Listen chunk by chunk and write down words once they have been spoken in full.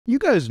You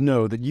guys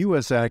know that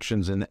U.S.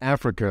 actions in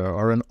Africa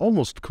are an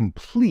almost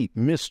complete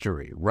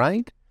mystery,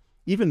 right?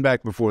 Even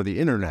back before the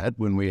internet,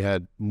 when we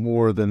had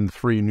more than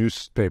 3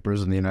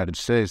 newspapers in the United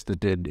States that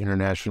did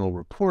international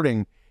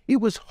reporting, it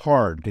was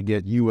hard to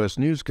get U.S.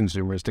 news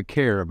consumers to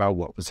care about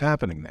what was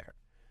happening there.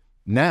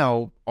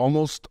 Now,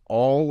 almost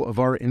all of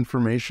our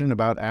information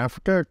about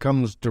Africa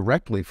comes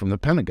directly from the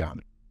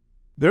Pentagon.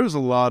 There's a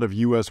lot of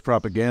U.S.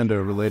 propaganda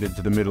related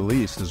to the Middle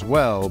East as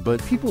well,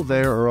 but people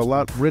there are a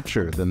lot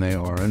richer than they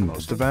are in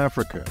most of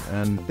Africa,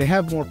 and they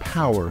have more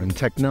power and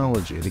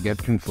technology to get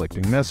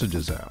conflicting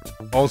messages out.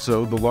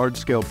 Also, the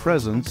large-scale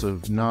presence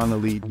of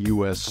non-elite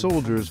U.S.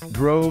 soldiers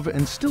drove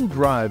and still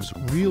drives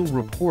real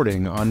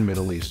reporting on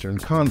Middle Eastern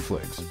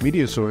conflicts.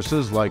 Media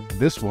sources like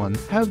this one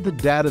have the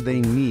data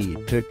they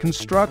need to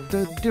construct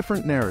a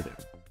different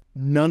narrative.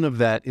 None of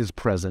that is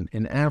present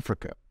in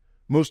Africa.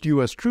 Most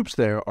U.S. troops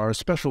there are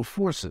special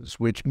forces,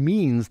 which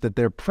means that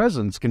their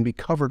presence can be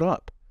covered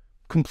up,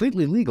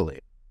 completely legally.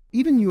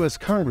 Even U.S.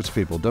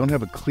 congresspeople don't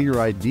have a clear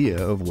idea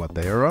of what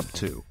they are up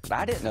to.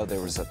 I didn't know there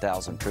was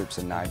 1,000 troops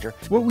in Niger.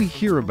 What we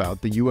hear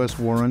about the U.S.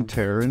 war on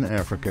terror in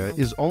Africa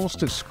is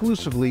almost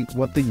exclusively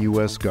what the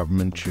U.S.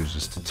 government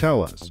chooses to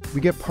tell us.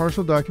 We get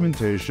partial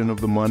documentation of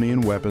the money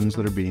and weapons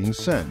that are being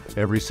sent.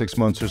 Every 6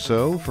 months or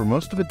so, for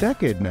most of a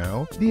decade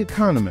now, The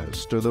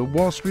Economist or the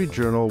Wall Street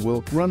Journal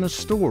will run a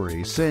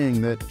story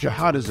saying that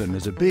jihadism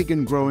is a big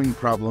and growing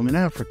problem in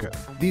Africa.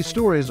 These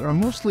stories are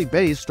mostly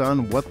based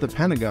on what the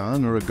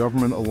Pentagon or a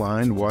government-aligned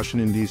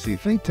Washington, D.C.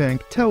 think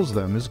tank tells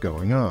them is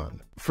going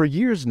on. For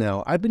years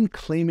now, I've been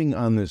claiming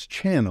on this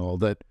channel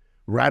that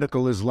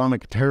radical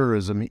Islamic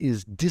terrorism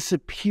is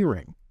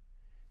disappearing.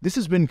 This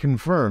has been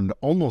confirmed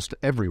almost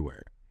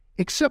everywhere,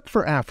 except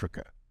for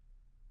Africa.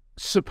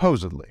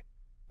 Supposedly.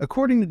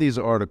 According to these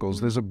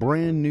articles, there's a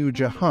brand new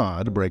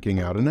jihad breaking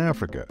out in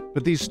Africa.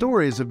 But these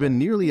stories have been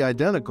nearly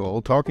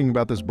identical, talking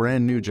about this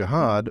brand new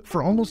jihad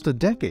for almost a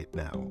decade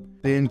now.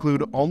 They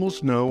include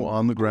almost no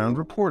on-the-ground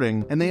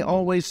reporting, and they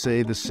always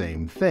say the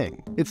same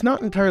thing. It's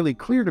not entirely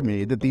clear to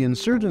me that the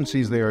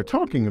insurgencies they are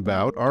talking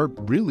about are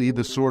really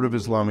the sort of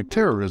Islamic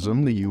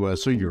terrorism the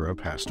US or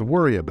Europe has to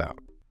worry about.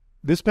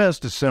 This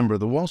past December,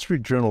 the Wall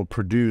Street Journal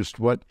produced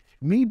what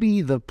may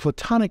be the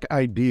platonic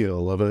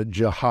ideal of a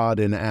jihad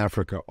in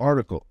Africa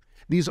article.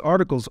 These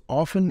articles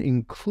often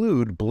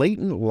include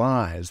blatant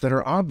lies that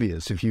are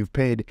obvious if you've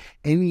paid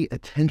any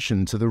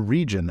attention to the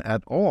region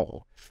at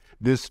all.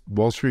 This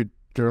Wall Street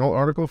Journal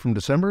article from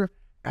December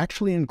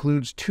actually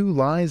includes 2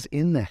 lies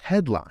in the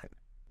headline.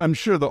 I'm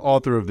sure the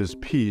author of this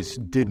piece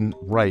didn't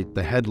write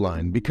the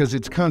headline because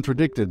it's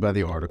contradicted by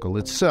the article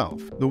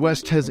itself. The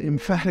West has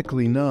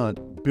emphatically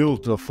not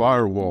built a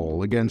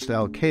firewall against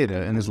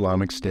al-Qaeda and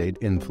Islamic State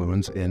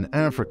influence in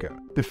Africa.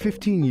 The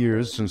 15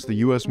 years since the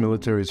U.S.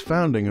 military's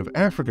founding of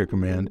Africa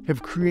Command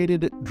have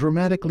created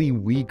dramatically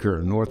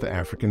weaker North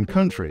African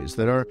countries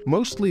that are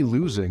mostly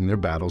losing their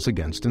battles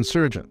against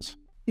insurgents.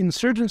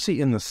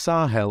 Insurgency in the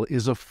Sahel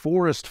is a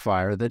forest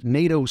fire that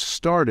NATO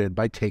started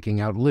by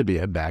taking out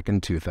Libya back in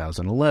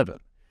 2011.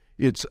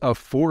 It's a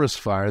forest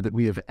fire that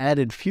we have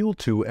added fuel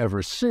to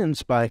ever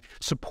since by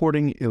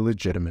supporting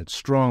illegitimate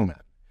strongmen.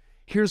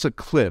 Here's a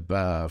clip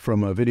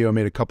from a video I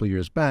made a couple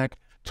years back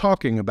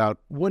talking about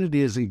what it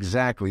is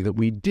exactly that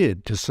we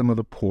did to some of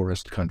the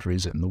poorest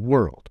countries in the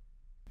world.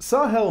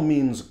 Sahel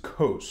means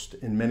coast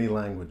in many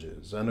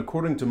languages, and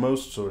according to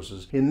most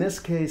sources, in this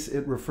case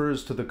it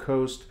refers to the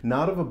coast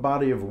not of a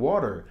body of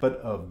water, but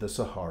of the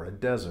Sahara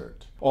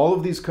Desert. All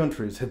of these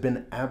countries have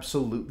been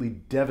absolutely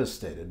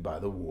devastated by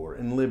the war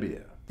in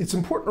Libya. It's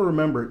important to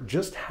remember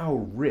just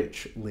how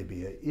rich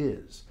Libya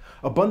is.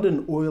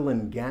 Abundant oil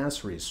and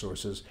gas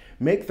resources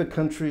make the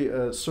country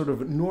a sort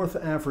of North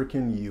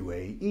African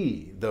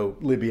UAE, though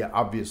Libya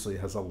obviously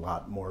has a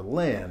lot more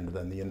land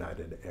than the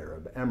United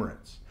Arab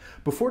Emirates.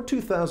 Before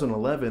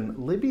 2011,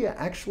 Libya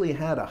actually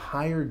had a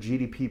higher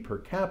GDP per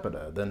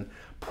capita than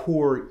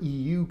poor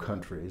EU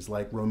countries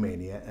like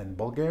Romania and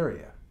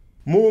Bulgaria.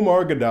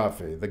 Muammar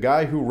Gaddafi, the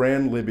guy who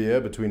ran Libya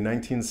between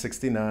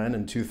 1969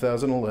 and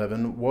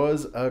 2011,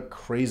 was a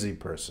crazy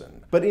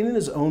person. But in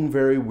his own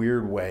very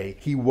weird way,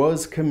 he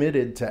was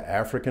committed to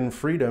African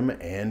freedom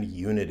and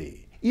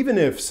unity. Even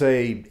if,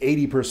 say,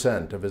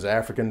 80% of his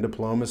African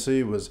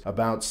diplomacy was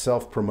about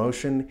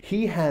self-promotion,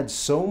 he had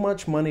so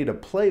much money to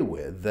play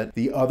with that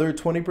the other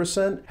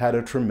 20% had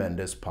a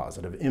tremendous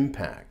positive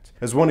impact.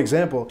 As one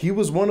example, he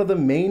was one of the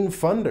main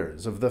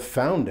funders of the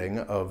founding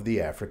of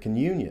the African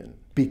Union.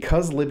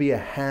 Because Libya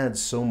had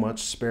so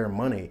much spare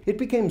money, it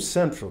became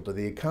central to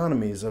the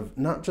economies of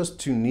not just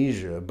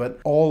Tunisia, but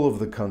all of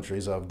the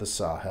countries of the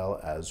Sahel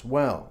as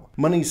well.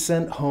 Money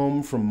sent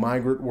home from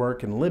migrant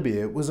work in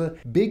Libya was a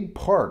big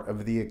part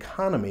of the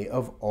economy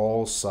of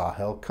all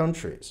Sahel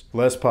countries.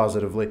 Less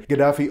positively,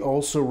 Gaddafi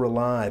also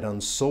relied on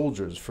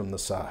soldiers from the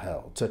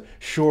Sahel to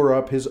shore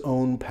up his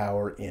own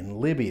power in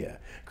Libya,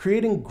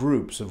 creating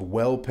groups of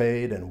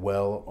well-paid and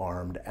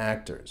well-armed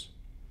actors.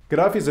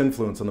 Gaddafi's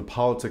influence on the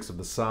politics of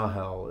the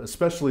Sahel,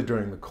 especially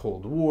during the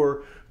Cold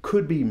War,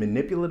 could be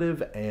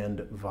manipulative and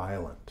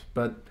violent.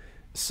 But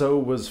So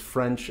was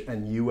French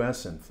and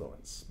U.S.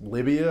 influence.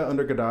 Libya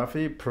under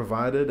Gaddafi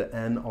provided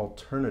an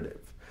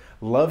alternative.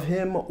 Love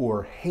him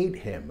or hate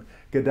him,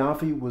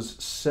 Gaddafi was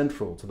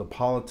central to the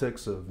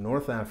politics of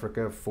North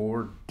Africa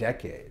for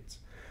decades.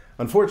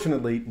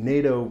 Unfortunately,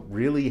 NATO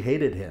really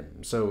hated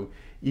him, so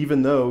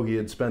even though he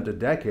had spent a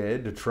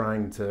decade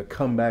trying to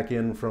come back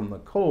in from the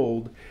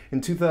cold,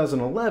 in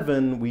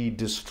 2011 we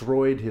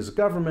destroyed his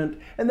government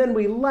and then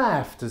we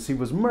laughed as he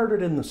was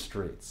murdered in the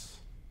streets.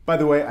 By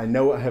the way, I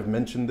know I have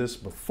mentioned this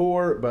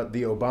before, but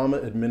the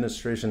Obama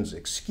administration's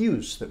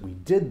excuse that we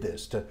did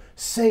this to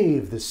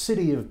save the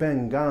city of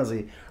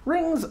Benghazi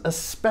rings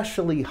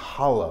especially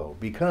hollow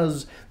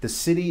because the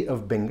city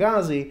of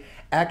Benghazi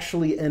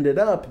actually ended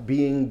up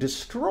being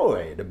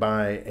destroyed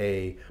by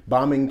a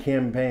bombing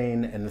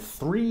campaign and a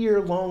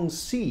 3-year-long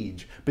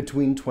siege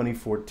between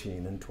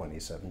 2014 and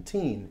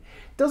 2017.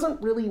 It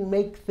doesn't really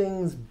make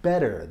things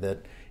better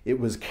that it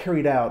was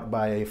carried out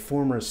by a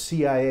former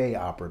CIA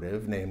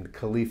operative named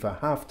Khalifa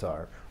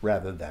Haftar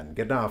rather than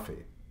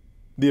Gaddafi.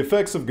 The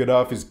effects of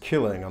Gaddafi's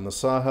killing on the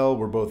Sahel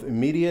were both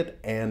immediate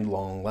and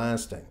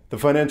long-lasting. The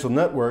financial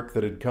network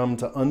that had come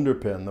to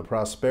underpin the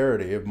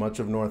prosperity of much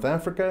of North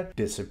Africa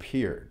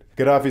disappeared.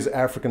 Gaddafi's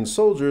African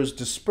soldiers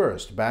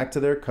dispersed back to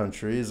their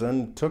countries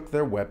and took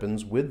their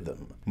weapons with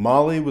them.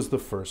 Mali was the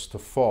first to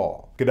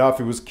fall.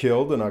 Gaddafi was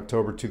killed in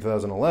October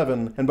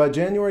 2011, and by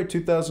January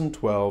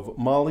 2012,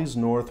 Mali's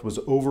north was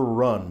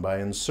overrun by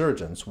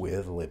insurgents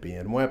with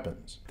Libyan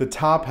weapons. The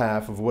top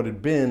half of what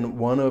had been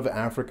one of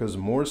Africa's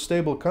more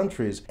stable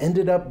countries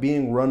ended up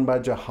being run by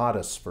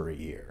jihadists for a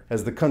year,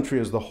 as the country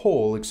as the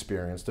whole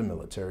experienced a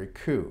military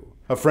coup.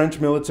 A French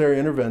military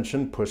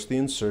intervention pushed the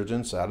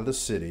insurgents out of the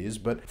cities,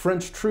 but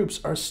French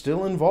troops are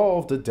still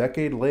involved a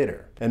decade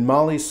later, and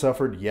Mali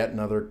suffered yet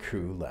another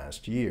coup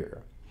last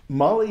year.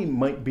 Mali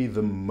might be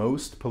the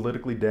most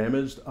politically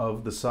damaged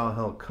of the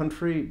Sahel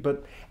country,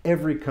 but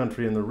every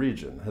country in the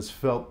region has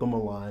felt the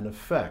malign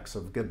effects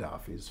of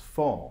Gaddafi's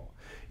fall.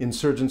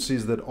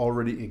 Insurgencies that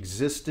already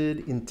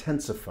existed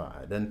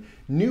intensified, and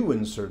new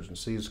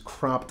insurgencies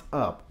cropped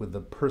up with the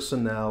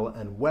personnel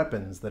and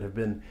weapons that have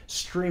been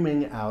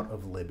streaming out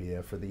of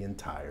Libya for the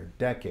entire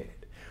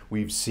decade.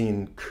 We've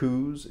seen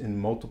coups in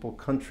multiple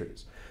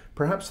countries.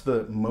 Perhaps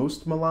the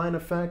most malign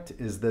effect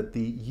is that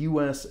the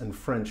US and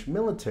French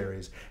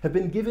militaries have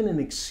been given an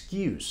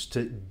excuse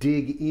to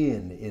dig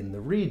in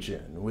the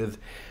region, with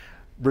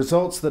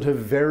results that have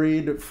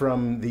varied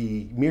from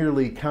the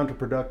merely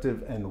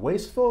counterproductive and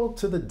wasteful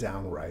to the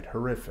downright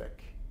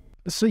horrific.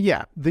 So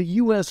yeah, the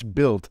U.S.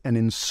 built an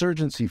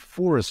insurgency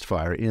forest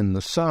fire in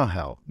the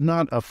Sahel,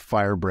 not a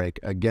firebreak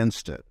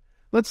against it.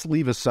 Let's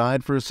leave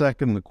aside for a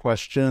second the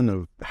question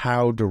of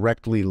how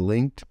directly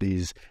linked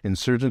these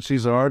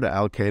insurgencies are to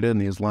Al-Qaeda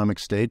and the Islamic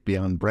State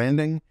beyond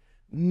branding.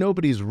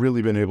 Nobody's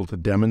really been able to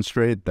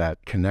demonstrate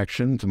that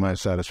connection to my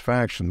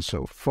satisfaction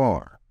so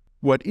far.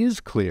 What is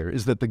clear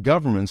is that the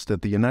governments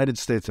that the United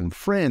States and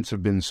France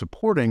have been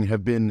supporting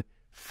have been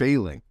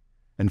failing,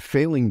 and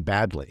failing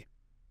badly,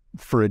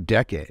 for a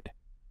decade.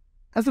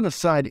 As an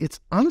aside, it's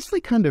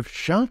honestly kind of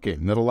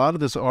shocking that a lot of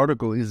this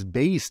article is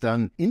based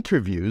on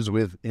interviews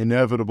with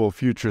inevitable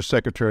future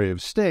Secretary of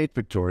State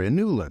Victoria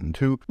Nuland,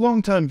 who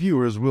longtime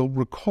viewers will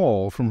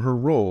recall from her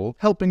role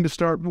helping to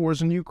start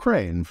wars in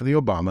Ukraine for the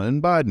Obama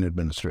and Biden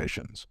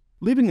administrations.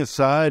 Leaving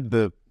aside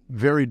the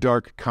very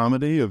dark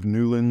comedy of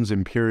Nuland's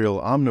imperial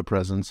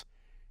omnipresence,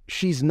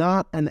 she's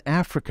not an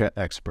Africa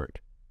expert.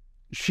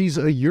 She's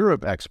a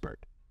Europe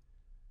expert.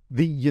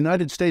 The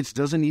United States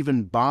doesn't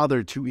even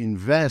bother to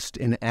invest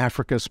in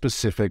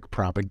Africa-specific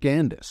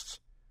propagandists.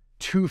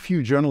 Too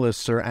few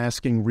journalists are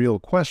asking real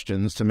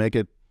questions to make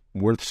it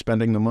worth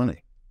spending the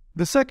money.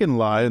 The second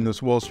lie in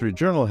this Wall Street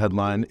Journal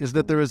headline is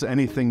that there is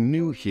anything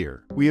new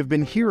here. We have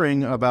been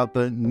hearing about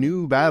the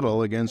new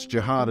battle against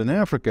jihad in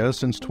Africa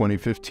since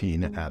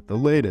 2015 at the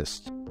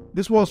latest.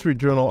 This Wall Street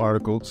Journal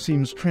article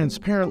seems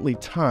transparently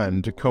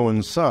timed to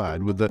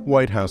coincide with the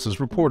White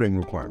House's reporting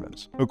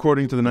requirements.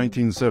 According to the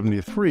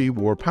 1973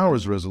 War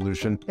Powers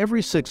Resolution,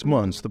 every 6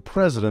 months the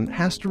president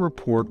has to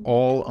report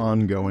all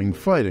ongoing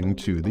fighting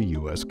to the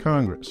U.S.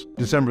 Congress.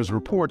 December's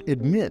report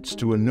admits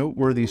to a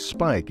noteworthy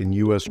spike in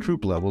U.S.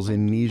 troop levels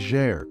in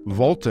Niger,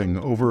 vaulting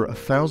over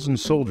 1,000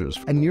 soldiers.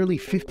 A nearly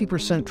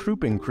 50%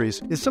 troop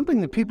increase is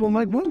something that people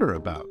might wonder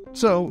about.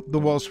 So, the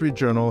Wall Street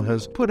Journal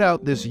has put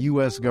out this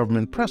U.S.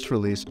 government press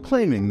release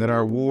claiming that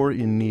our war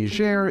in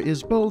Niger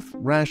is both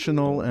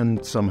rational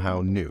and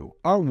somehow new.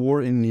 Our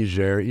war in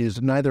Niger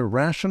is neither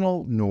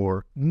rational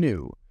nor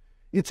new.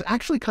 It's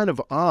actually kind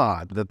of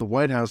odd that the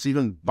White House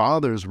even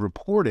bothers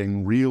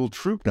reporting real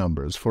troop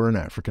numbers for an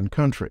African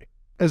country.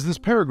 As this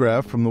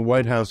paragraph from the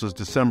White House's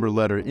December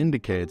letter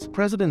indicates,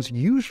 presidents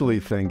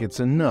usually think it's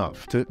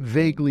enough to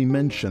vaguely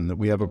mention that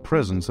we have a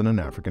presence in an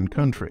African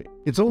country.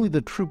 It's only the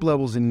troop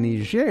levels in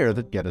Niger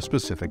that get a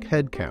specific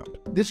head count.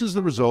 This is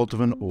the result of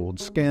an old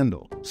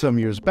scandal. Some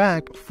years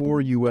back,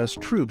 4 U.S.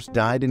 troops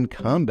died in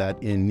combat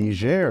in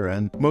Niger,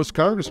 and most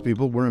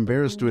congresspeople were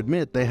embarrassed to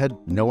admit they had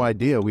no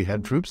idea we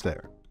had troops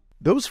there.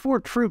 Those 4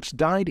 troops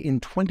died in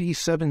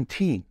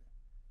 2017.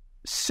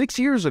 6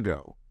 years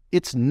ago.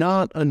 It's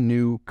not a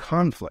new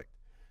conflict.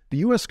 The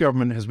U.S.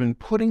 government has been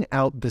putting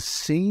out the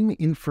same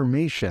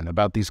information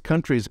about these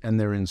countries and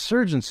their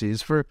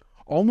insurgencies for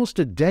almost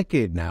a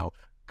decade now,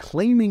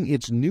 claiming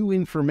it's new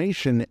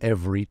information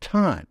every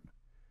time.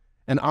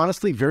 And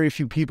honestly, very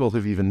few people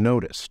have even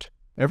noticed.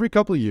 Every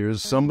couple of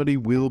years, somebody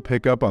will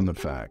pick up on the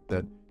fact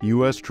that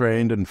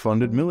U.S.-trained and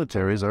funded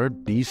militaries are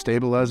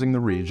destabilizing the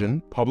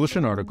region, publish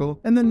an article,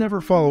 and then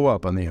never follow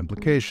up on the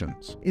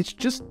implications. It's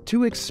just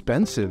too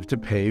expensive to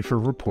pay for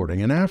reporting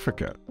in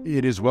Africa.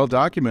 It is well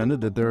documented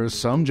that there are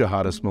some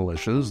jihadist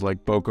militias,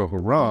 like Boko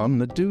Haram,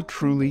 that do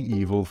truly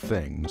evil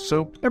things.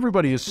 So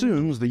everybody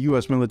assumes the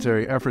U.S.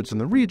 military efforts in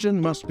the region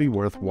must be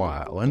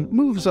worthwhile, and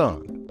moves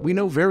on. We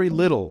know very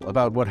little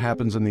about what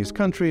happens in these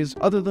countries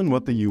other than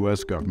what the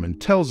U.S. government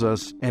tells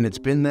us, and it's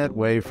been that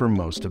way for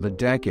most of a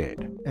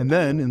decade. And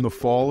then, in the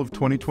fall of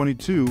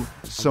 2022,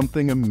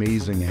 something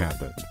amazing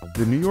happened.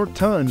 The New York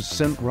Times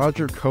sent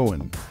Roger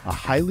Cohen, a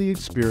highly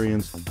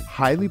experienced,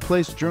 highly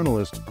placed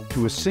journalist,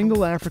 to a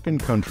single African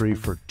country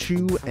for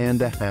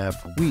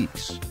 2.5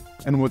 weeks.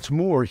 And what's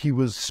more, he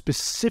was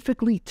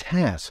specifically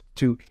tasked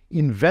to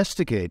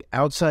investigate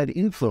outside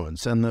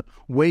influence and the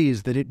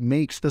ways that it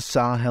makes the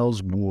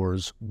Sahel's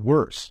wars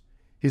worse.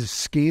 His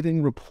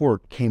scathing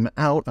report came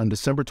out on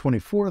December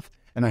 24th,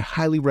 and I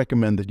highly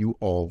recommend that you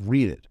all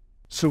read it.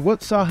 So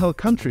what Sahel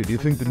country do you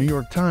think the New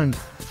York Times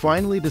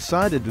finally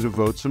decided to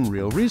devote some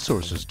real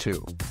resources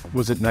to?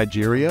 Was it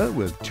Nigeria,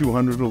 with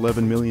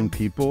 211 million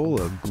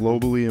people, a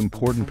globally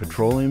important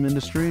petroleum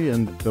industry,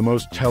 and the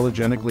most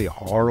telegenically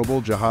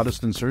horrible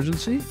jihadist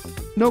insurgency?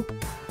 Nope.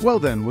 Well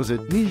then, was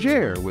it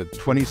Niger, with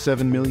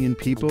 27 million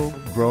people,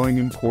 growing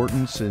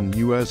importance in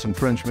U.S. and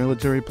French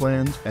military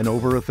plans, and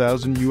over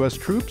 1,000 U.S.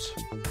 troops?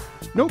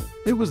 Nope.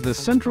 It was the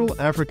Central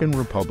African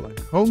Republic,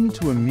 home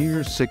to a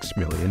mere 6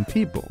 million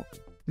people.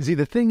 See,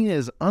 the thing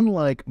is,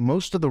 unlike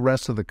most of the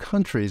rest of the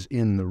countries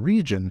in the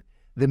region,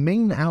 the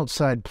main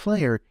outside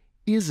player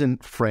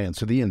isn't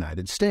France or the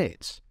United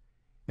States.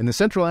 In the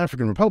Central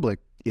African Republic,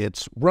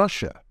 it's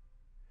Russia,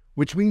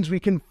 which means we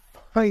can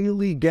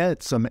finally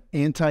get some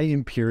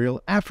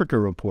anti-imperial Africa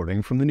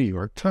reporting from the New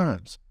York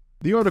Times.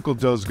 The article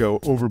does go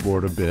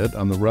overboard a bit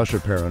on the Russia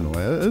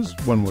paranoia, as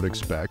one would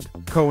expect.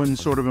 Cohen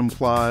sort of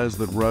implies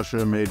that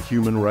Russia made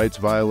human rights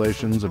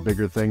violations a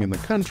bigger thing in the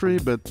country,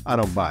 but I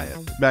don't buy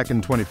it. Back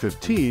in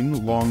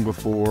 2015, long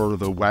before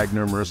the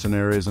Wagner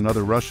mercenaries and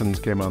other Russians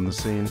came on the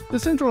scene, the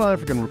Central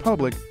African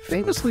Republic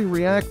famously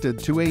reacted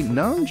to a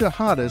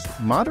non-jihadist,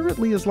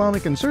 moderately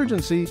Islamic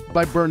insurgency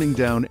by burning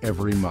down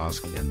every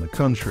mosque in the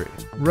country.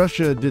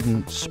 Russia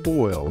didn't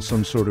spoil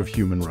some sort of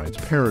human rights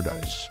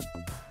paradise.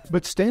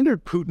 But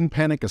standard Putin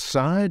panic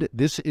aside,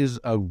 this is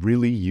a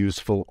really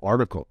useful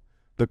article.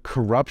 The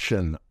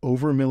corruption,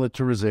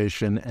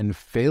 over-militarization, and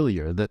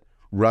failure that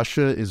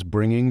Russia is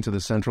bringing to the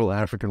Central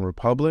African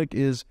Republic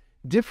is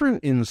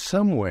different in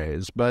some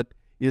ways, but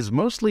is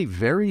mostly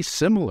very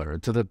similar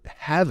to the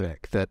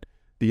havoc that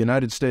the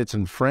United States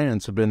and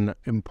France have been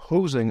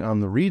imposing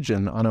on the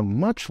region on a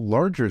much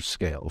larger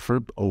scale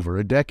for over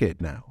a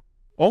decade now.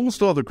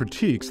 Almost all the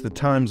critiques the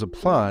Times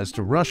applies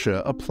to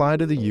Russia apply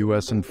to the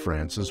U.S. and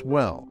France as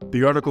well.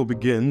 The article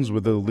begins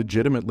with the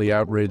legitimately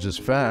outrageous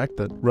fact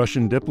that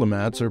Russian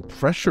diplomats are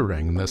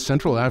pressuring the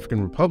Central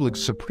African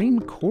Republic's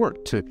Supreme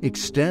Court to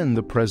extend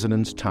the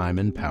president's time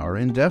in power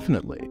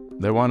indefinitely.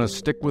 They want to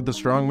stick with the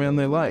strongman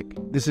they like.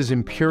 This is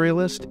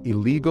imperialist,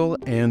 illegal,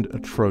 and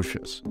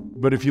atrocious.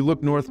 But if you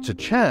look north to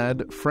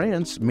Chad,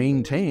 France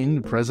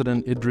maintained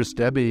President Idriss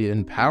Déby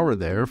in power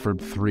there for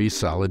 3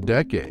 solid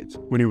decades.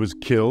 When he was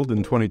killed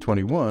in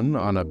 2021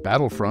 on a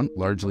battlefront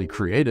largely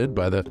created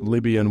by the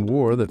Libyan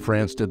war that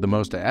France did the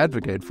most to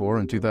advocate for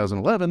in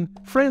 2011,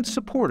 France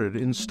supported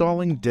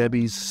installing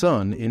Déby's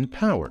son in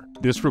power.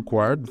 This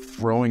required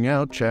throwing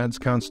out Chad's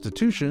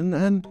constitution,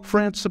 and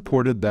France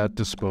supported that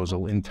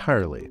disposal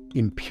entirely.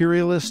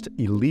 Imperialist,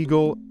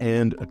 illegal,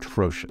 and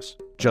atrocious.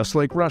 Just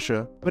like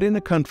Russia, but in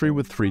a country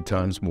with 3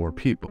 times more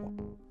people.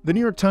 The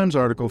New York Times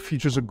article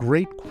features a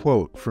great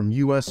quote from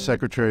U.S.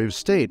 Secretary of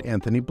State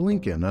Anthony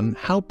Blinken on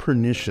how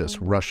pernicious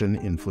Russian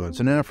influence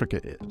in Africa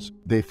is.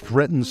 They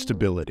threaten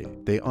stability,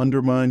 they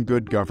undermine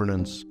good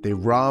governance, they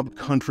rob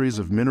countries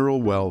of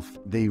mineral wealth,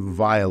 they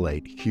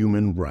violate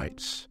human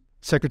rights.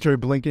 Secretary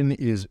Blinken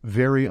is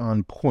very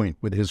on point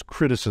with his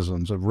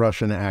criticisms of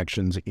Russian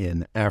actions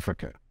in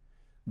Africa.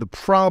 The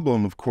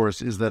problem, of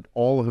course, is that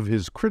all of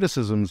his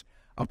criticisms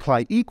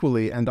apply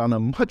equally and on a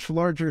much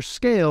larger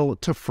scale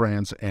to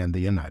France and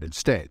the United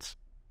States.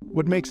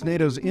 What makes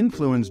NATO's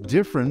influence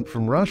different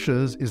from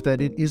Russia's is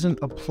that it isn't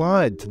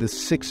applied to the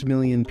 6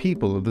 million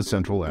people of the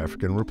Central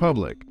African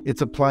Republic.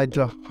 It's applied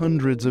to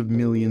hundreds of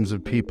millions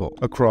of people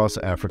across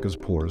Africa's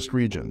poorest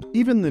region.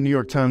 Even the New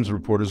York Times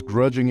reporter's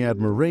grudging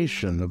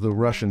admiration of the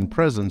Russian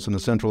presence in the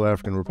Central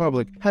African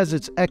Republic has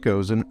its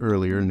echoes in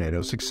earlier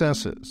NATO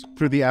successes.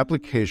 Through the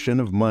application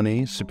of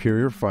money,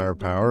 superior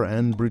firepower,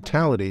 and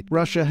brutality,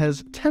 Russia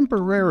has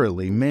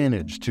temporarily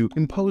managed to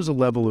impose a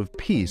level of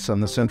peace on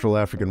the Central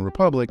African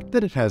Republic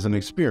that it hasn't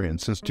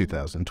experienced since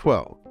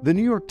 2012. The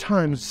New York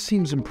Times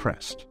seems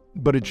impressed.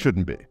 But it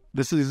shouldn't be.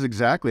 This is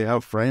exactly how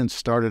France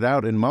started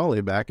out in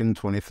Mali back in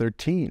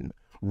 2013,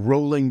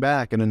 rolling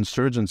back an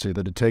insurgency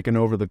that had taken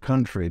over the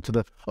country to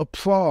the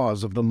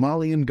applause of the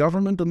Malian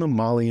government and the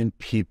Malian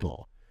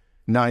people.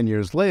 9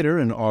 years later,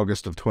 in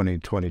August of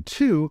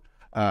 2022,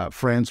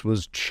 France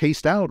was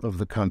chased out of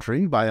the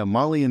country by a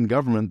Malian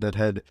government that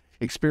had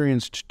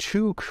experienced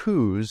 2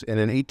 coups in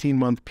an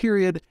 18-month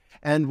period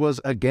and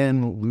was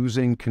again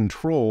losing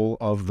control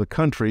of the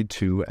country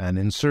to an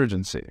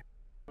insurgency.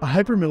 A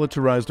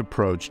hyper-militarized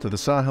approach to the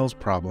Sahel's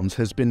problems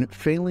has been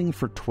failing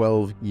for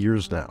 12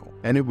 years now,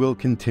 and it will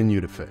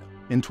continue to fail.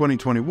 In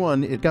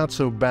 2021, it got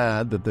so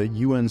bad that the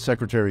UN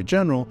Secretary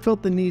General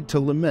felt the need to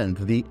lament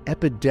the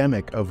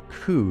epidemic of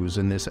coups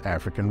in this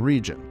African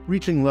region,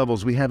 reaching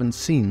levels we haven't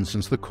seen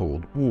since the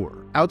Cold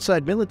War.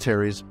 Outside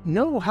militaries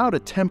know how to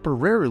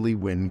temporarily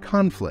win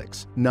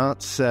conflicts,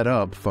 not set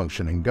up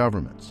functioning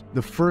governments.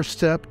 The first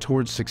step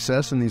towards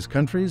success in these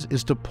countries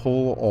is to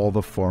pull all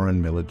the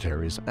foreign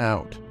militaries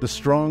out. The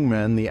strong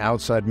men the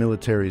outside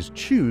militaries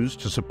choose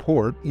to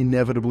support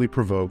inevitably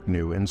provoke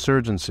new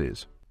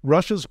insurgencies.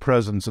 Russia's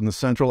presence in the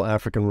Central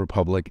African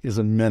Republic is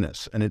a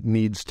menace, and it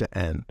needs to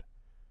end.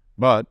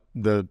 But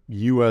the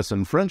U.S.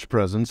 and French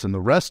presence in the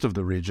rest of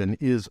the region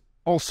is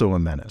also a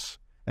menace,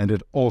 and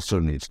it also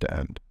needs to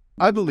end.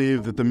 I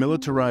believe that the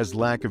militarized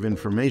lack of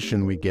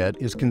information we get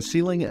is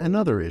concealing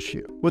another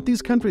issue. What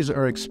these countries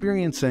are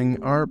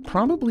experiencing are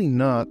probably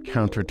not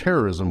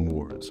counter-terrorism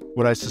wars.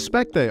 What I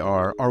suspect they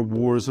are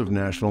wars of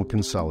national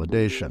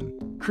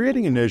consolidation.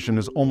 Creating a nation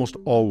is almost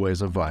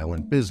always a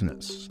violent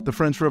business. The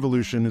French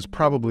Revolution is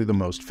probably the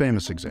most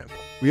famous example.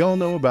 We all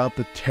know about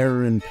the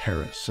terror in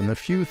Paris and the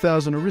few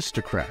thousand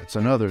aristocrats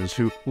and others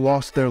who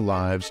lost their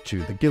lives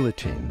to the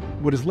guillotine.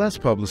 What is less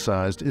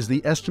publicized is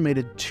the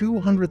estimated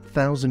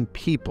 200,000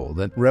 people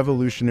that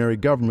revolutionary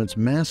governments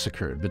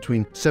massacred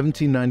between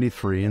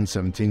 1793 and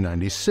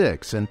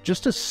 1796 in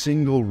just a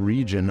single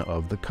region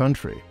of the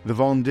country. The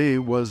Vendée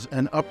was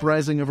an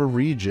uprising of a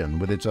region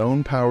with its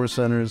own power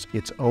centers,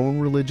 its own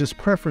religious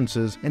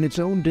preferences, and its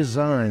own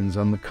designs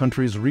on the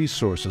country's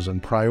resources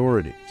and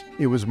priorities.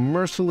 It was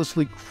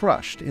mercilessly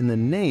crushed in the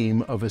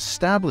name of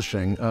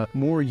establishing a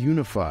more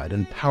unified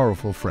and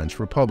powerful French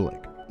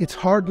Republic. It's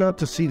hard not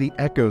to see the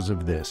echoes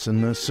of this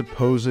in the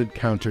supposed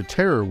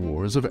counter-terror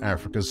wars of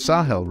Africa's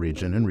Sahel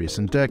region in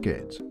recent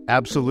decades.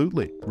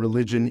 Absolutely,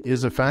 religion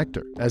is a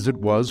factor, as it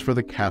was for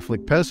the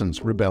Catholic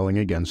peasants rebelling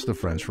against the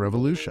French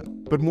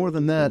Revolution. But more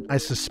than that, I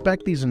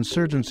suspect these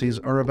insurgencies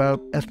are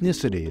about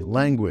ethnicity,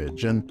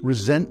 language, and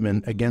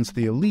resentment against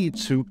the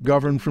elites who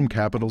govern from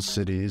capital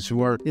cities,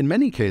 who are, in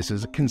many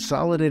cases,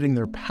 consolidating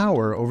their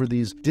power over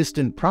these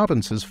distant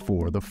provinces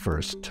for the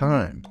first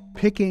time.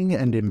 Picking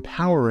and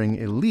empowering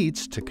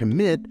elites to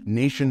commit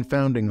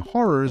nation-founding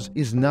horrors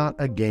is not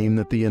a game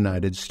that the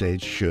United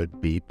States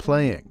should be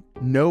playing.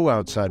 No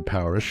outside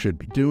powers should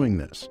be doing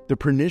this. The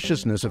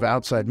perniciousness of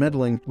outside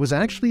meddling was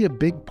actually a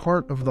big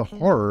part of the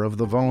horror of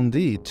the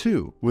Vendée,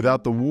 too.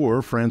 Without the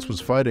war France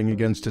was fighting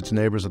against its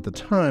neighbors at the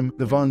time,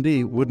 the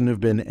Vendée wouldn't have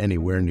been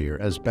anywhere near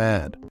as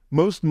bad.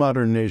 Most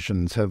modern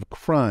nations have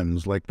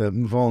crimes like the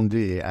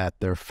Vendée at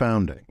their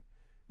founding.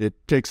 It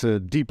takes a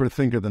deeper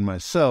thinker than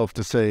myself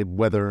to say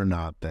whether or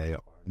not they are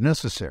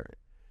necessary.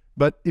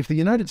 But if the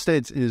United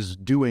States is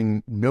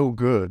doing no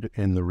good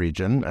in the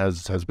region,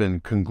 as has been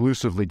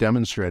conclusively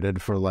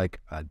demonstrated for like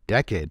a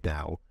decade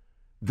now,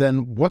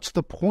 then what's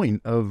the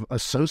point of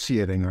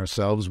associating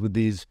ourselves with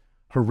these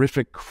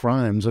horrific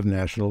crimes of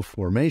national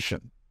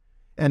formation?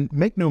 And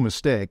make no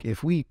mistake,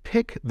 if we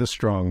pick the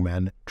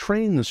strongmen,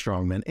 train the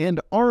strongmen,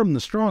 and arm the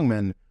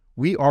strongmen,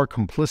 we are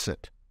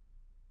complicit.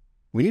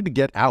 We need to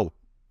get out.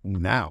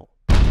 Now.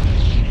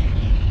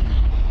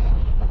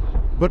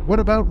 But what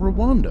about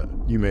Rwanda,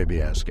 you may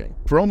be asking?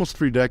 For almost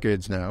 3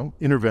 decades now,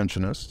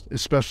 interventionists,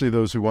 especially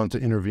those who want to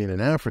intervene in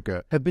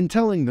Africa, have been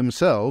telling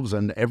themselves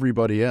and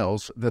everybody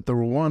else that the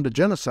Rwanda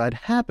genocide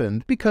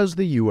happened because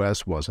the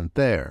U.S. wasn't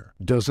there.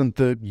 Doesn't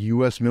the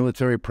U.S.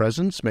 military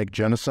presence make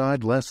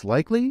genocide less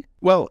likely?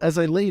 Well, as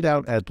I laid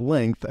out at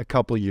length a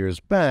couple years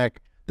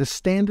back, the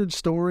standard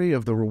story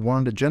of the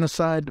Rwanda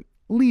genocide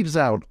leaves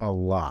out a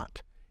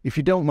lot. If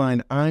you don't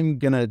mind, I'm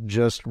gonna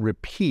just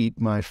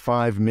repeat my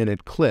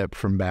 5-minute clip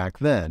from back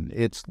then.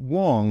 It's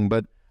long,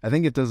 but I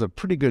think it does a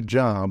pretty good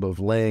job of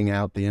laying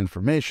out the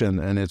information,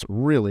 and it's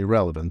really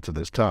relevant to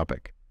this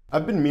topic.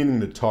 I've been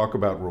meaning to talk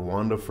about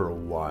Rwanda for a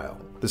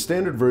while. The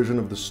standard version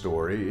of the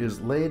story is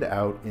laid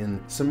out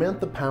in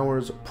Samantha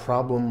Power's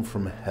Problem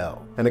from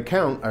Hell, an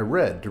account I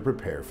read to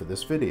prepare for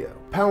this video.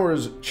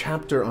 Power's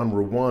chapter on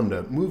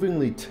Rwanda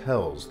movingly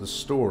tells the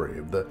story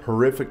of the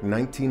horrific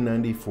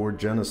 1994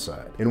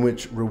 genocide, in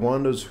which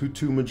Rwanda's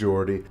Hutu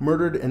majority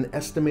murdered an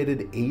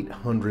estimated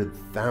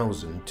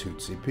 800,000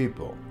 Tutsi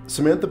people.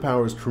 Samantha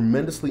Power's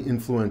tremendously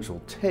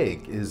influential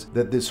take is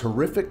that this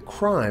horrific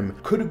crime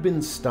could have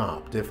been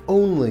stopped if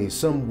only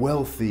some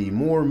wealthy,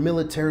 more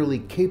militarily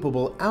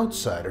capable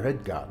outsider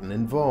had gotten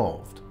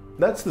involved.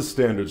 That's the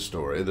standard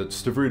story that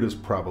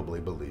Stavridis probably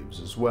believes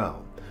as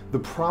well. The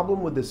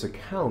problem with this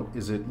account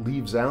is it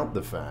leaves out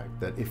the fact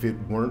that if it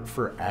weren't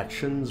for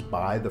actions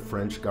by the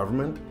French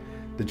government,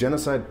 the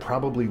genocide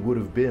probably would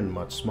have been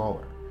much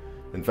smaller.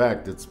 In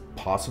fact, it's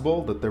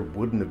possible that there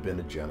wouldn't have been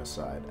a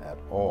genocide at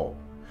all.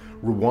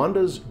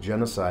 Rwanda's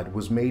genocide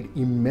was made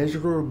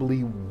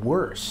immeasurably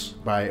worse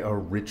by a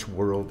rich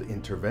world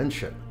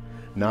intervention,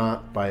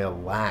 not by a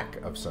lack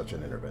of such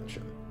an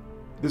intervention.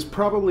 This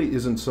probably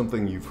isn't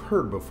something you've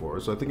heard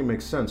before, so I think it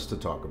makes sense to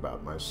talk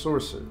about my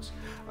sources.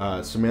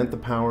 Samantha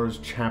Power's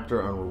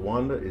chapter on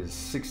Rwanda is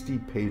 60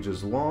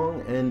 pages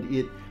long, and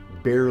it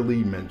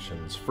barely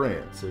mentions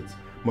France. It's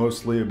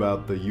mostly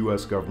about the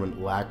US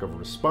government lack of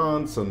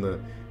response and the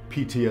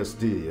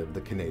PTSD of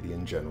the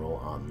Canadian general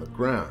on the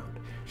ground.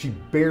 She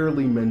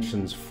barely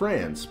mentions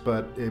France,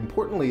 but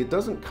importantly, it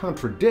doesn't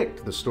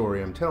contradict the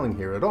story I'm telling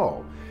here at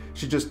all.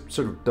 She just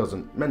sort of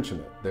doesn't mention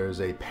it. There's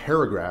a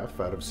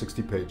paragraph out of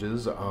 60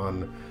 pages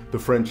on the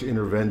French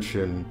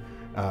intervention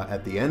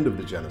at the end of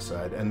the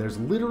genocide, and there's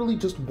literally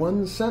just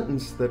one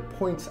sentence that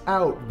points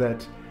out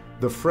that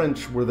the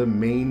French were the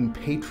main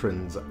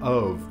patrons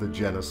of the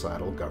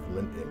genocidal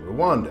government in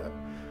Rwanda.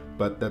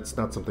 But that's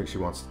not something she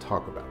wants to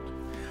talk about.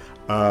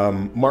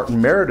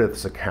 Martin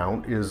Meredith's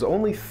account is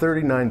only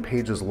 39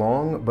 pages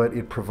long, but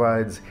it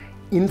provides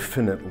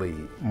infinitely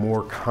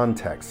more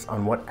context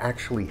on what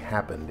actually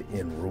happened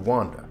in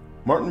Rwanda.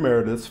 Martin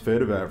Meredith's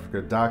Fate of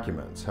Africa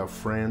documents how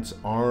France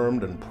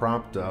armed and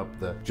propped up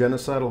the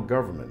genocidal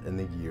government in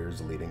the years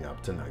leading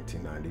up to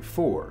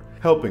 1994,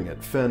 helping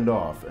it fend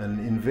off an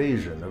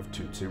invasion of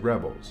Tutsi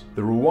rebels.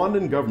 The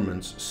Rwandan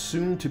government's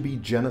soon-to-be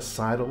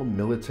genocidal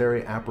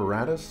military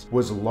apparatus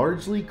was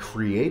largely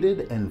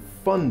created and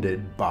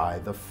funded by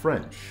the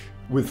French.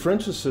 With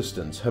French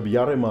assistance,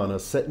 Habyarimana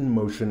set in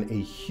motion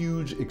a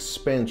huge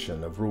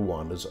expansion of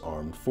Rwanda's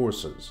armed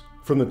forces.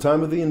 From the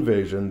time of the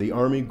invasion, the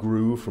army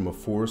grew from a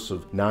force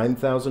of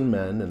 9,000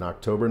 men in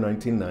October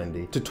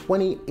 1990 to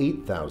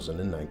 28,000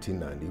 in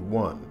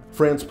 1991.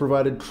 France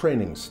provided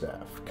training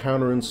staff,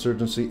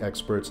 counterinsurgency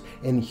experts,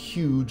 and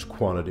huge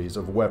quantities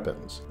of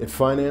weapons. It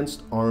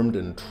financed, armed,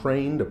 and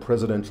trained a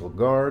presidential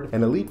guard,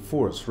 an elite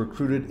force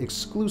recruited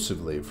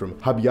exclusively from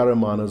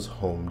Habyarimana's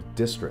home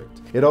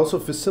district. It also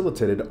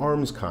facilitated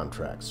arms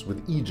contracts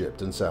with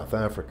Egypt and South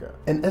Africa.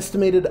 An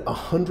estimated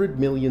 $100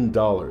 million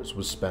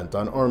was spent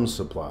on arms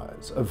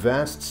supplies, a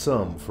vast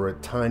sum for a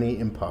tiny,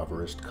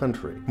 impoverished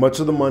country.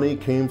 Much of the money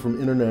came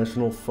from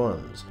international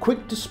funds,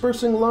 quick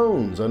dispersing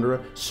loans under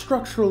a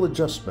structural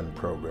adjustment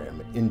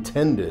program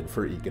intended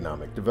for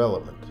economic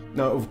development.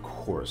 Now, of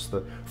course,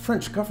 the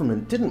French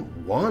government didn't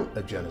want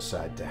a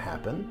genocide to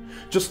happen,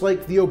 just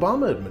like the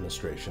Obama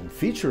administration,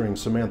 featuring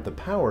Samantha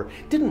Power,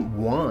 didn't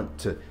want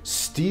to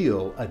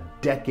steal a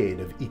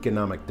decade of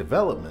economic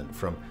development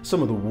from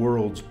some of the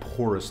world's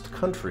poorest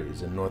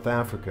countries in North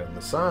Africa and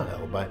the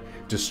Sahel by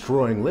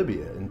destroying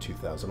Libya in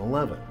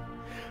 2011.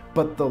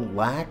 But the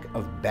lack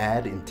of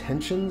bad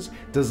intentions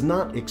does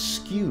not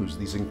excuse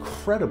these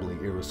incredibly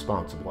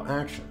irresponsible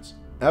actions.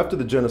 After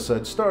the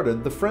genocide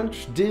started, the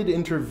French did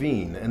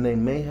intervene, and they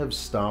may have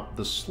stopped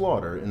the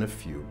slaughter in a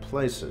few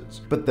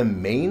places. But the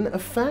main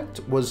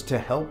effect was to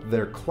help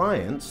their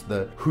clients,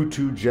 the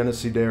Hutu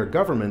genocidaire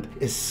government,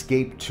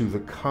 escape to the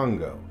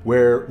Congo,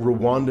 where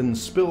Rwandan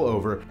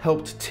spillover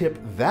helped tip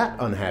that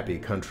unhappy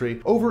country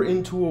over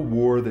into a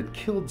war that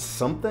killed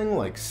something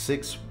like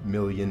 6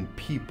 million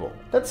people.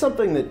 That's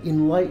something that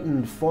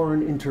enlightened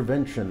foreign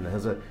intervention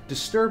has a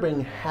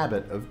disturbing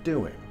habit of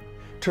doing,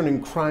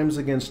 turning crimes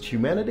against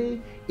humanity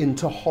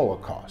into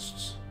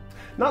holocausts.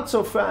 Not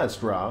so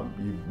fast, Rob,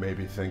 you may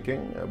be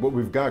thinking. What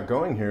we've got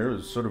going here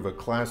is sort of a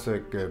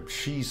classic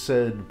she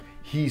said,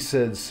 he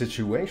said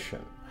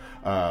situation.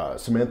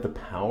 Samantha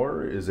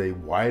Power is a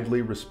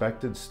widely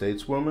respected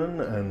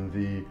stateswoman and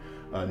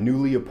the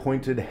newly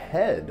appointed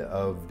head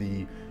of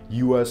the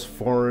U.S.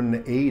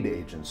 Foreign Aid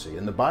Agency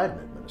in the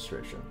Biden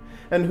administration.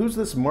 And who's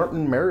this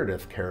Martin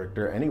Meredith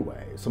character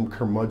anyway? Some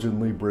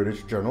curmudgeonly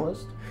British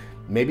journalist?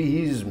 Maybe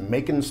he's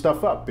making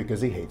stuff up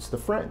because he hates the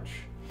French.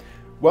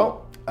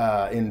 Well,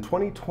 in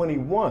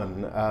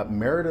 2021,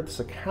 Meredith's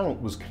account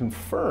was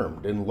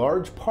confirmed in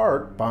large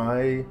part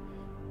by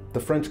the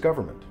French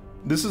government.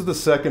 This is the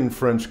second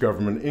French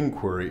government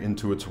inquiry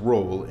into its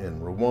role in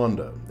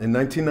Rwanda. In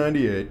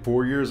 1998,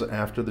 4 years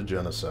after the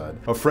genocide,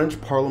 a French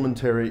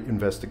parliamentary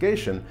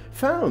investigation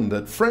found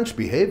that French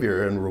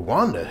behavior in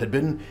Rwanda had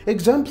been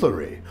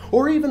exemplary,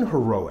 or even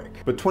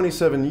heroic. But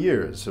 27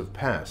 years have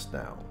passed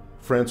now.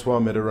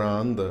 François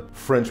Mitterrand, the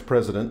French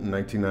president in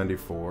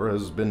 1994,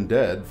 has been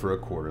dead for a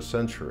quarter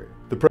century.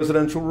 The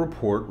presidential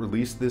report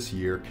released this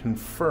year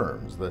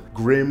confirms the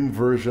grim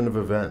version of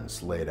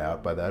events laid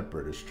out by that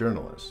British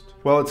journalist.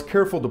 While it's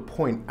careful to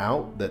point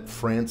out that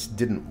France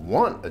didn't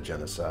want a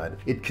genocide,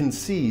 it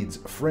concedes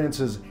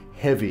France's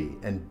heavy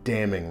and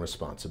damning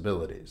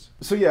responsibilities.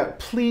 So yeah,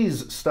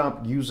 please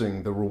stop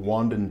using the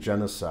Rwandan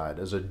genocide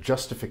as a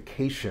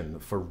justification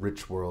for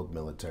rich world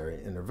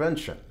military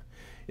intervention.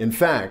 In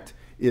fact,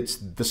 it's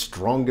the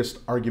strongest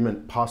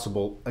argument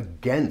possible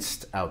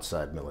against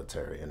outside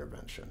military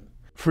intervention.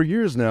 For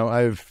years now,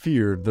 I have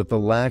feared that the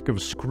lack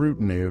of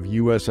scrutiny of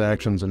U.S.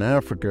 actions in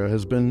Africa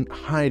has been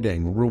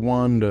hiding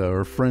Rwanda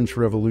or French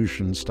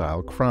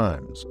Revolution-style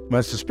crimes. My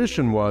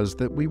suspicion was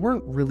that we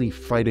weren't really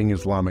fighting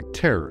Islamic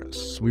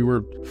terrorists. We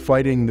were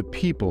fighting the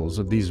peoples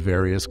of these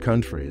various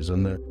countries,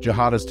 and the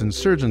jihadist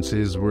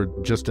insurgencies were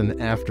just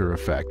an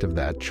after-effect of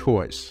that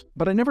choice.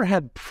 But I never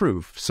had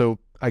proof, so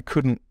I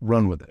couldn't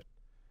run with it.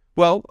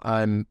 Well,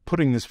 I'm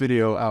putting this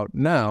video out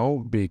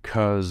now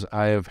because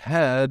I have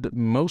had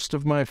most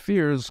of my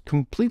fears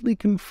completely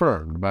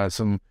confirmed by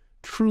some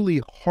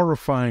truly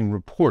horrifying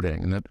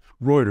reporting that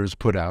Reuters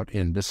put out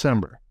in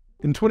December.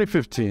 In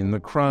 2015, the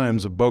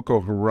crimes of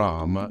Boko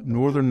Haram, a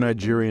northern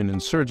Nigerian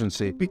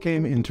insurgency,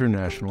 became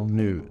international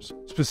news.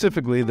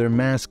 Specifically, their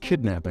mass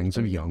kidnappings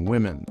of young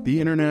women.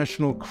 The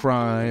international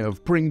cry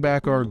of "Bring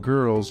back our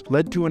girls"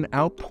 led to an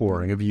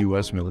outpouring of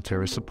U.S.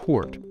 military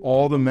support.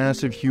 All the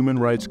massive human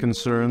rights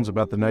concerns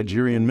about the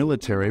Nigerian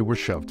military were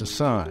shoved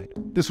aside.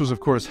 This was, of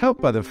course,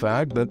 helped by the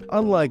fact that,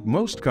 unlike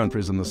most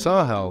countries in the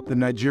Sahel, the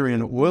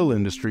Nigerian oil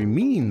industry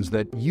means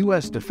that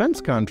U.S.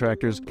 defense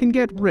contractors can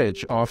get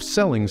rich off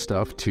selling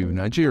stuff to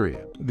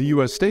Nigeria. The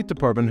U.S. State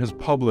Department has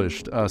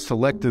published a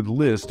selected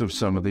list of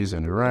some of these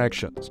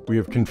interactions. We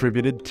have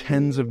contributed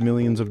tens of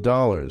millions of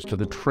dollars to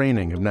the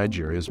training of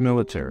Nigeria's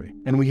military,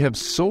 and we have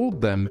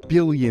sold them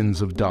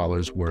billions of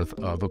dollars worth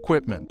of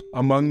equipment.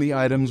 Among the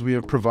items we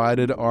have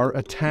provided are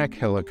attack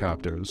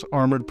helicopters,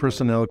 armored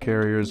personnel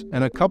carriers,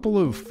 and a couple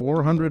of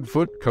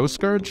 400-foot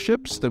Coast Guard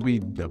ships that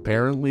we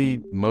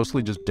apparently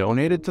mostly just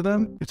donated to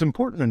them. It's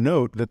important to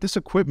note that this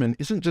equipment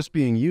isn't just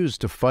being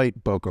used to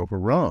fight Boko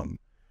Haram.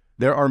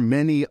 There are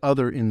many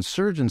other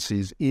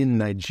insurgencies in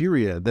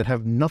Nigeria that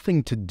have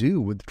nothing to do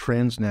with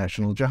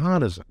transnational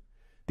jihadism.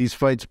 These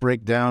fights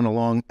break down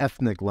along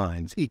ethnic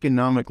lines,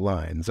 economic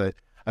lines.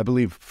 I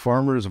believe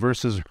farmers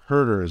versus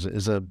herders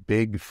is a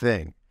big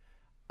thing.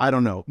 I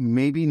don't know,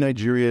 maybe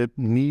Nigeria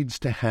needs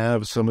to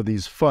have some of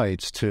these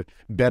fights to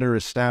better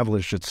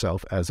establish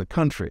itself as a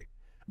country.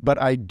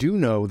 But I do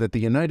know that the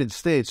United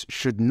States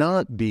should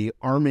not be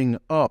arming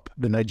up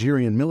the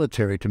Nigerian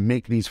military to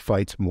make these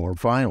fights more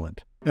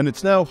violent. And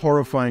it's now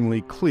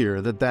horrifyingly clear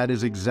that that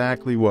is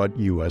exactly what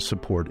U.S.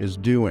 support is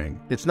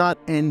doing. It's not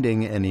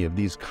ending any of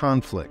these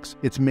conflicts.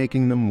 It's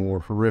making them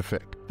more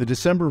horrific. The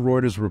December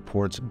Reuters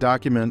reports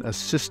document a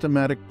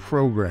systematic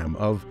program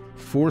of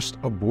forced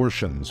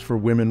abortions for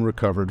women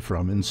recovered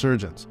from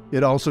insurgents.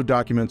 It also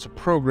documents a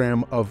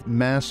program of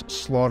mass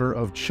slaughter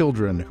of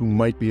children who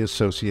might be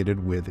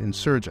associated with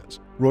insurgents.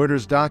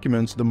 Reuters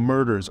documents the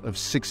murders of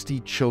 60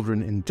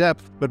 children in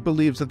depth, but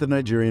believes that the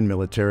Nigerian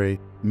military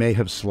may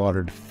have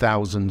slaughtered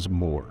thousands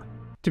more.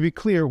 To be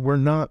clear, we're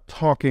not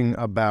talking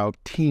about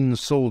teen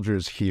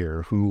soldiers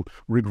here who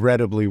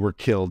regrettably were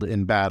killed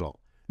in battle.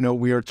 No,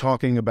 we are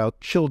talking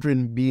about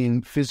children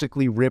being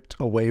physically ripped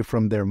away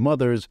from their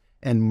mothers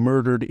and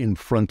murdered in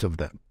front of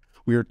them.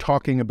 We are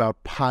talking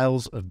about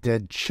piles of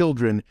dead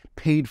children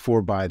paid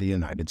for by the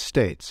United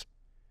States.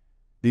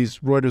 These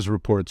Reuters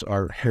reports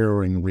are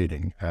harrowing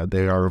reading.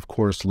 They are, of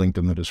course, linked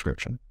in the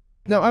description.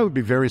 Now, I would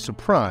be very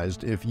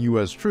surprised if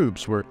U.S.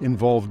 troops were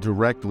involved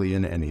directly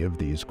in any of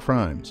these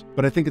crimes.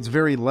 But I think it's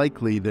very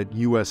likely that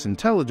U.S.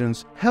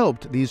 intelligence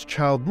helped these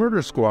child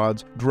murder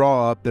squads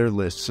draw up their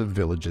lists of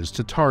villages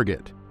to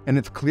target. And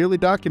it's clearly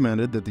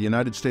documented that the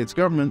United States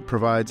government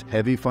provides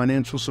heavy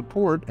financial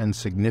support and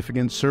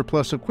significant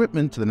surplus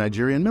equipment to the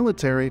Nigerian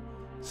military,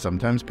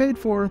 sometimes paid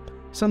for,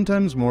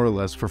 sometimes more or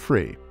less for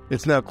free.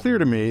 It's now clear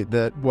to me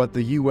that what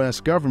the U.S.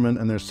 government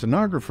and their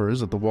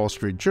stenographers at the Wall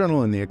Street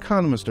Journal and The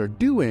Economist are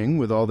doing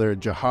with all their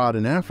jihad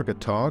in Africa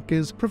talk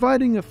is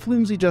providing a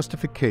flimsy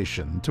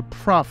justification to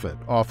profit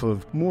off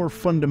of more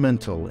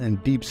fundamental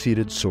and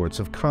deep-seated sorts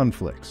of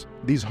conflicts.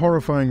 These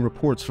horrifying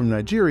reports from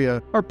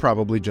Nigeria are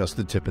probably just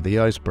the tip of the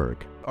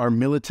iceberg. Our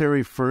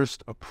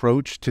military-first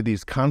approach to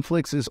these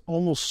conflicts is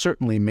almost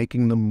certainly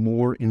making them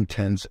more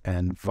intense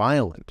and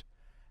violent.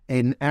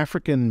 An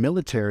African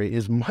military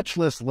is much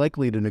less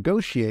likely to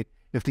negotiate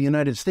if the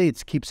United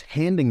States keeps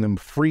handing them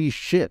free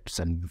ships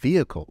and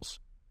vehicles.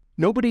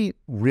 Nobody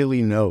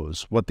really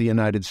knows what the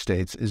United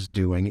States is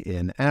doing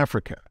in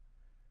Africa,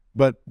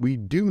 but we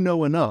do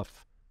know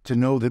enough to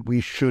know that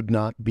we should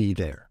not be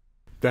there.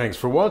 Thanks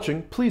for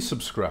watching. Please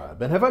subscribe.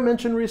 And have I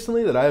mentioned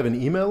recently that I have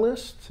an email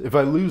list? If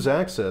I lose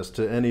access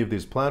to any of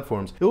these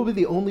platforms, it will be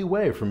the only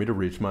way for me to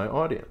reach my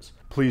audience.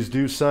 Please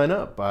do sign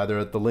up, either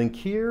at the link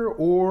here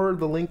or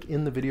the link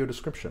in the video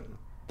description.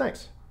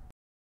 Thanks.